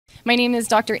My name is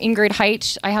Dr. Ingrid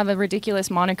Heitch. I have a ridiculous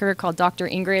moniker called Dr.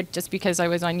 Ingrid just because I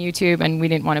was on YouTube and we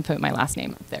didn't want to put my last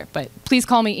name up there. But please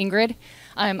call me Ingrid.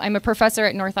 I'm a professor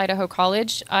at North Idaho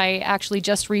College. I actually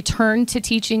just returned to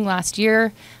teaching last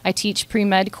year. I teach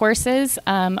pre-med courses.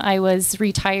 I was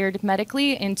retired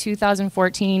medically in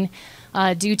 2014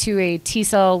 due to a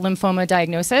T-cell lymphoma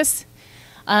diagnosis.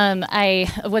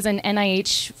 I was an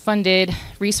NIH-funded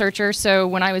researcher, so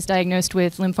when I was diagnosed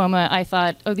with lymphoma, I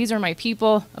thought, oh, these are my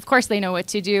people. Of course they know what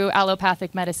to do.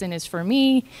 Allopathic medicine is for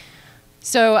me.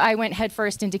 So I went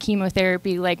headfirst into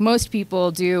chemotherapy like most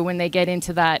people do when they get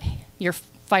into that, your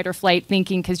fight or flight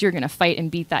thinking, because you're going to fight and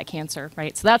beat that cancer,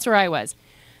 right? So that's where I was.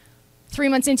 3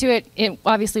 months into it, it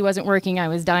obviously wasn't working. I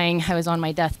was dying. I was on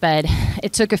my deathbed.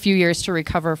 It took a few years to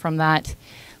recover from that.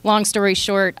 Long story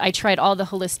short, I tried all the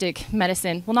holistic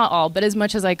medicine, well, not all, but as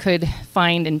much as I could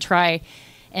find and try.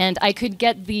 And I could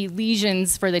get the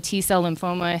lesions for the T-cell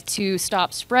lymphoma to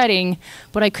stop spreading,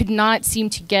 but I could not seem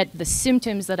to get the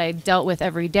symptoms that I dealt with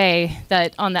every day,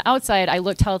 that on the outside I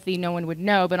looked healthy, no one would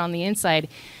know, but on the inside,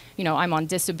 you know, I'm on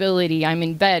disability, I'm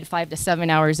in bed 5 to 7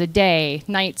 hours a day,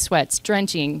 night sweats,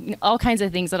 drenching, all kinds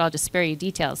of things that I'll just spare you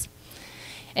details.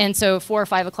 And so 4 or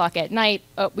 5 o'clock at night,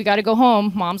 oh, we got to go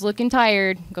home. Mom's looking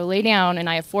tired. Go lay down. And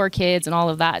I have 4 kids and all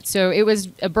of that. So it was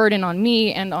a burden on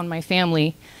me and on my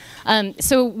family.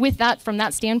 So with that, from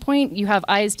that standpoint, you have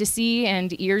eyes to see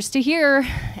and ears to hear.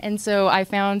 And so I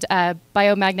found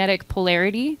biomagnetic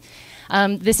polarity.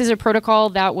 This is a protocol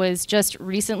that was just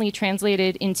recently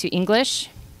translated into English.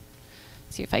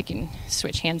 Let's see if I can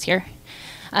switch hands here.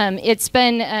 It's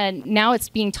been, now it's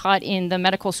being taught in the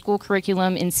medical school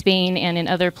curriculum in Spain and in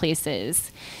other places.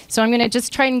 So I'm going to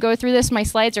just try and go through this. My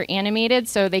slides are animated,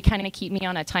 so they kind of keep me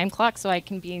on a time clock so I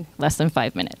can be less than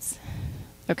 5 minutes.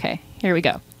 Okay, here we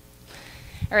go.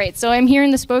 All right, so I'm here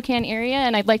in the Spokane area,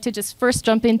 and I'd like to just first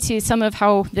jump into some of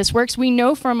how this works. We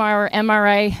know from our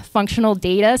MRI functional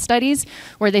data studies,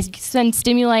 where they send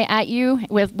stimuli at you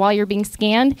while you're being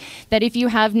scanned, that if you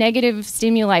have negative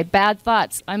stimuli, bad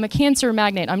thoughts, I'm a cancer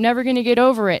magnet, I'm never going to get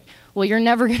over it, well, you're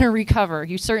never going to recover.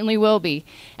 You certainly will be.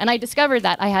 And I discovered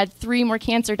that. I had 3 more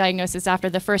cancer diagnoses after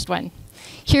the first one.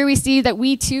 Here we see that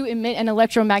we too emit an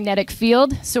electromagnetic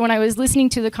field. So when I was listening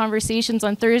to the conversations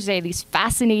on Thursday, these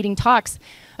fascinating talks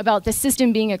about the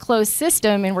system being a closed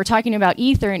system, and we're talking about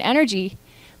ether and energy,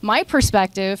 my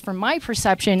perspective, from my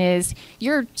perception, is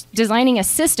you're designing a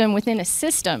system within a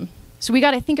system. So we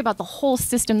got to think about the whole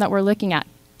system that we're looking at.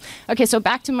 Okay, so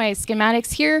back to my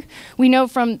schematics here. We know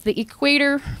from the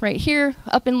equator right here,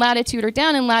 up in latitude or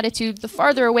down in latitude, the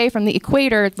farther away from the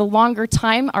equator, the longer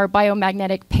time our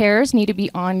biomagnetic pairs need to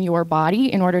be on your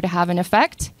body in order to have an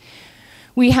effect.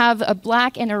 We have a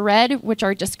black and a red, which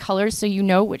are just colors so you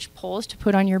know which poles to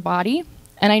put on your body.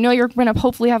 And I know you're going to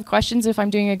hopefully have questions. If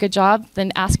I'm doing a good job,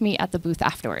 then ask me at the booth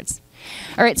afterwards.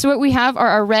 All right, so what we have are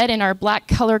our red and our black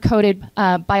color-coded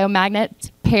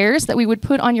biomagnet pairs that we would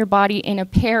put on your body in a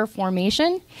pair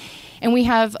formation. And we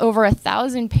have over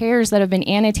 1,000 pairs that have been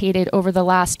annotated over the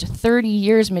last 30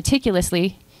 years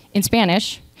meticulously in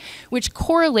Spanish, which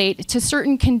correlate to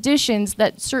certain conditions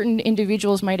that certain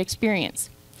individuals might experience.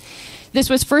 This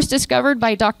was first discovered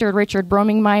by Dr. Richard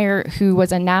Bromingmeyer, who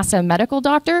was a NASA medical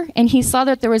doctor, and he saw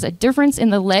that there was a difference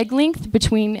in the leg length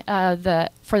between for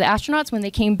the astronauts when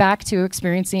they came back to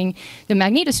experiencing the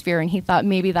magnetosphere, and he thought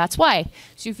maybe that's why.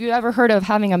 So if you ever heard of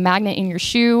having a magnet in your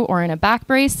shoe or in a back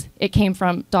brace, it came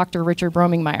from Dr. Richard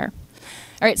Bromingmeyer.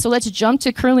 All right, so let's jump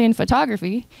to Kirlian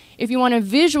Photography. If you want to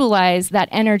visualize that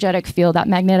energetic field, that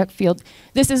magnetic field,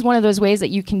 this is one of those ways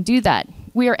that you can do that.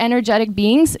 We are energetic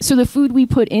beings, so the food we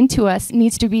put into us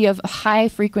needs to be of high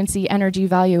frequency energy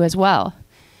value as well.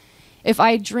 If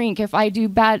I drink, if I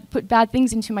put bad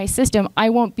things into my system, I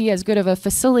won't be as good of a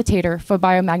facilitator for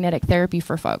biomagnetic therapy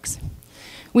for folks.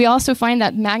 We also find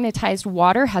that magnetized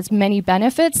water has many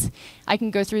benefits. I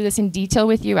can go through this in detail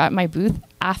with you at my booth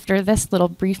after this little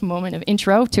brief moment of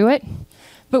intro to it.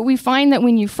 But we find that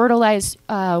when you fertilize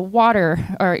water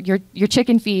or your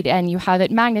chicken feed and you have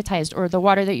it magnetized, or the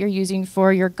water that you're using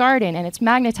for your garden and it's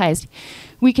magnetized,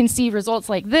 we can see results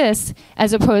like this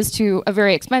as opposed to a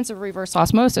very expensive reverse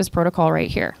osmosis protocol right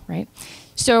here, right?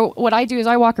 So what I do is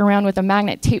I walk around with a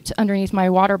magnet taped underneath my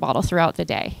water bottle throughout the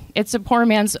day. It's a poor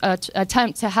man's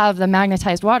attempt to have the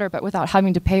magnetized water, but without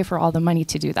having to pay for all the money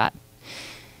to do that.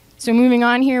 So moving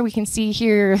on here, we can see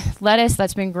here lettuce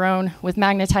that's been grown with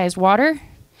magnetized water.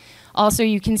 Also,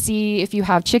 you can see if you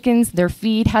have chickens, their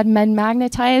feed had been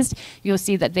magnetized. You'll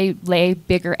see that they lay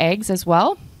bigger eggs as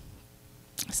well.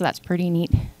 So that's pretty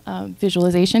neat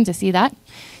visualization to see that.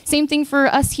 Same thing for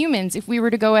us humans. If we were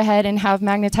to go ahead and have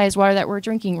magnetized water that we're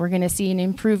drinking, we're going to see an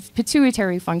improved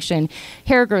pituitary function.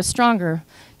 Hair grows stronger.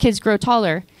 Kids grow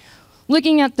taller.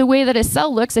 Looking at the way that a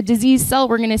cell looks, a diseased cell,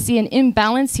 we're going to see an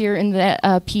imbalance here in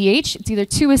the pH. It's either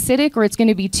too acidic or it's going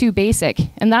to be too basic.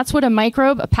 And that's what a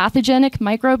microbe, a pathogenic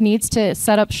microbe, needs to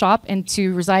set up shop and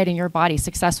to reside in your body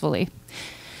successfully.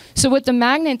 So what the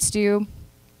magnets do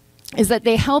is that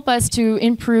they help us to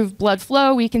improve blood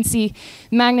flow. We can see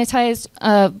magnetized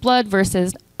blood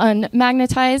versus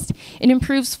unmagnetized. It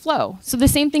improves flow. So the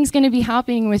same thing's going to be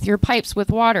happening with your pipes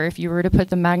with water if you were to put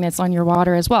the magnets on your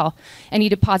water as well. Any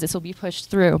deposits will be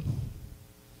pushed through.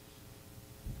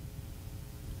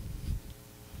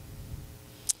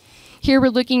 Here we're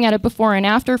looking at a before and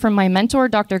after from my mentor,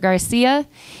 Dr. Garcia.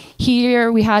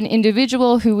 Here we had an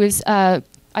individual who was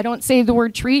I don't say the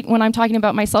word treat when I'm talking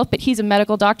about myself, but he's a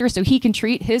medical doctor, so he can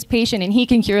treat his patient and he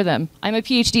can cure them. I'm a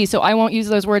PhD, so I won't use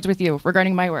those words with you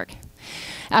regarding my work.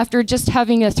 After just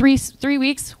having a three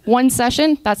weeks, one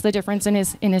session, that's the difference in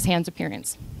his hand's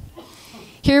appearance.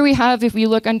 Here we have, if we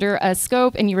look under a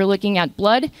scope and you were looking at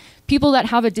blood, people that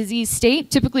have a disease state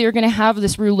typically are going to have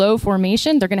this rouleau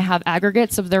formation. They're going to have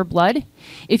aggregates of their blood.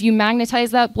 If you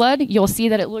magnetize that blood, you'll see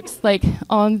that it looks like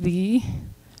on the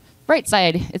right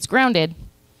side, it's grounded.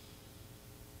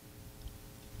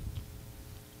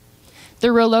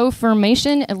 The rouleau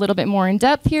formation, a little bit more in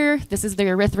depth here. This is the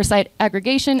erythrocyte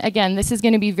aggregation. Again, this is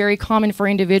going to be very common for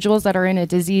individuals that are in a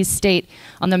disease state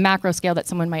on the macro scale that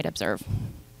someone might observe.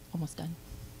 Almost done.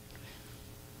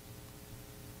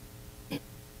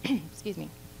 Excuse me.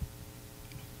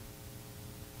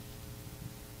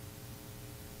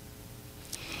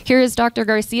 Here is Dr.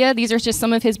 Garcia. These are just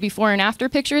some of his before and after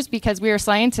pictures because we are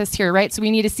scientists here, right? So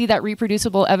we need to see that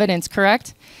reproducible evidence,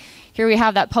 correct? Here we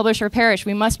have that publish or perish.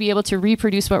 We must be able to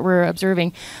reproduce what we're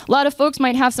observing. A lot of folks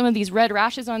might have some of these red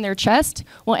rashes on their chest.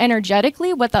 Well,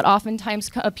 energetically, what that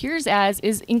oftentimes appears as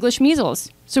is English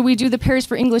measles. So we do the pairs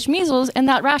for English measles, and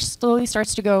that rash slowly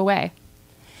starts to go away.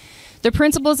 The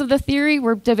principles of the theory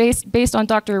were based on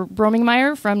Dr.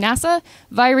 Bromingmeyer from NASA.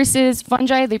 Viruses,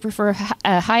 fungi, they prefer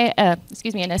an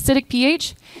acidic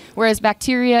pH, whereas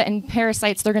bacteria and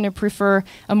parasites, they're going to prefer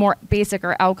a more basic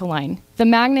or alkaline. The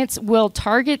magnets will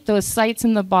target those sites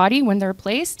in the body when they're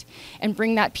placed and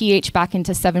bring that pH back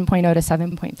into 7.0 to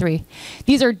 7.3.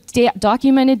 These are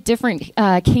documented different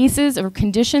cases or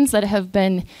conditions that have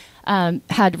been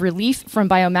had relief from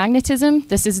biomagnetism.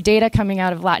 This is data coming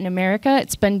out of Latin America.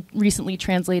 It's been recently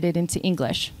translated into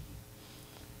English.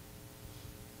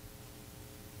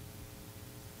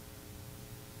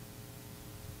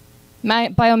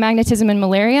 Biomagnetism and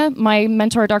malaria. My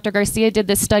mentor, Dr. Garcia, did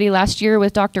this study last year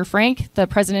with Dr. Frank, the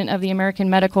president of the American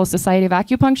Medical Society of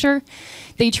Acupuncture.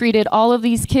 They treated all of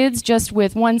these kids just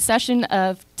with one session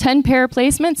of 10 pair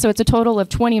placements, so it's a total of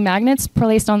 20 magnets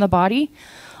placed on the body.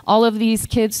 All of these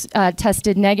kids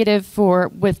tested negative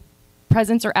with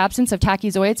presence or absence of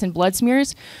tachyzoids and blood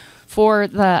smears for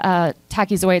the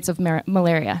tachyzoids of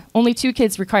malaria. Only 2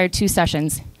 kids required 2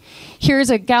 sessions. Here's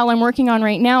a gal I'm working on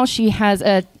right now. She has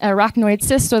a arachnoid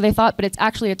cyst, so they thought, but it's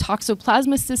actually a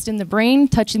toxoplasma cyst in the brain,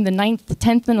 touching the 9th, the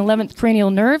 10th, and 11th cranial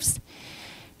nerves.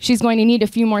 She's going to need a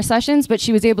few more sessions, but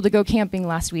she was able to go camping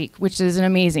last week, which is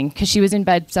amazing, because she was in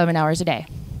bed 7 hours a day.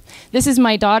 This is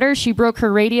my daughter. She broke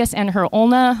her radius and her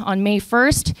ulna on May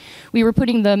 1st. We were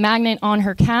putting the magnet on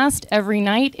her cast every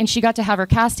night, and she got to have her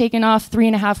cast taken off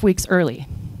 3.5 weeks early.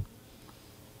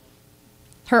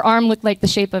 Her arm looked like the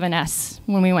shape of an S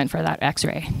when we went for that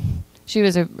x-ray. She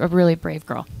was a really brave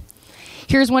girl.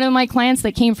 Here's one of my clients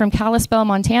that came from Kalispell,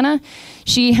 Montana.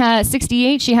 She had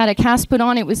 68. She had a cast put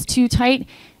on. It was too tight.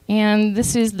 And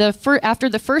this is after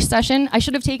the first session. I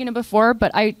should have taken it before,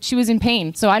 but she was in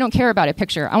pain, so I don't care about a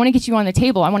picture. I want to get you on the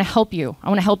table. I want to help you. I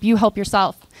want to help you help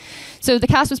yourself. So the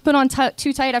cast was put on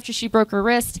too tight after she broke her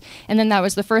wrist, and then that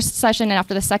was the first session, and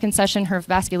after the second session, her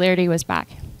vascularity was back.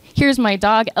 Here's my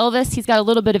dog, Elvis. He's got a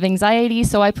little bit of anxiety,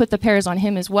 so I put the pairs on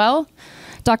him as well.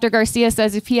 Dr. Garcia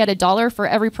says if he had $1 for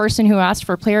every person who asked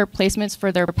for player placements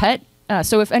for their pet,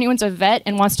 so if anyone's a vet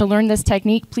and wants to learn this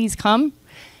technique, please come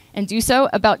and do so.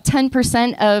 About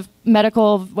 10% of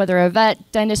medical, whether a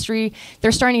vet, dentistry,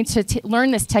 they're starting to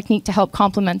learn this technique to help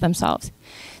complement themselves.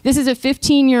 This is a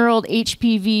 15-year-old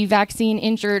HPV vaccine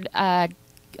injured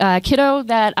kiddo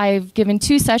that I've given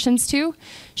 2 sessions to.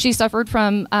 She suffered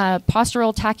from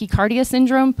postural tachycardia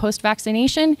syndrome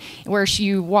post-vaccination, where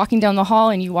you walking down the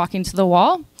hall and you walk into the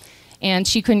wall. And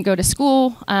she couldn't go to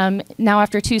school. Now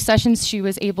after 2 sessions, she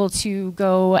was able to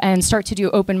go and start to do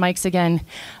open mics again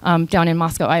down in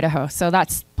Moscow, Idaho. So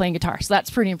that's playing guitar. So that's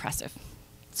pretty impressive.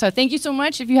 So thank you so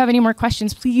much. If you have any more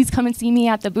questions, please come and see me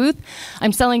at the booth.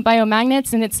 I'm selling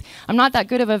biomagnets, and I'm not that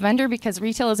good of a vendor because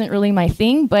retail isn't really my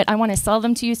thing, but I want to sell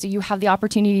them to you so you have the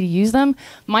opportunity to use them.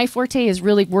 My forte is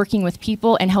really working with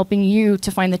people and helping you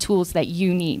to find the tools that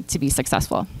you need to be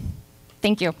successful.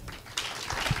 Thank you.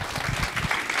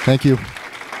 Thank you.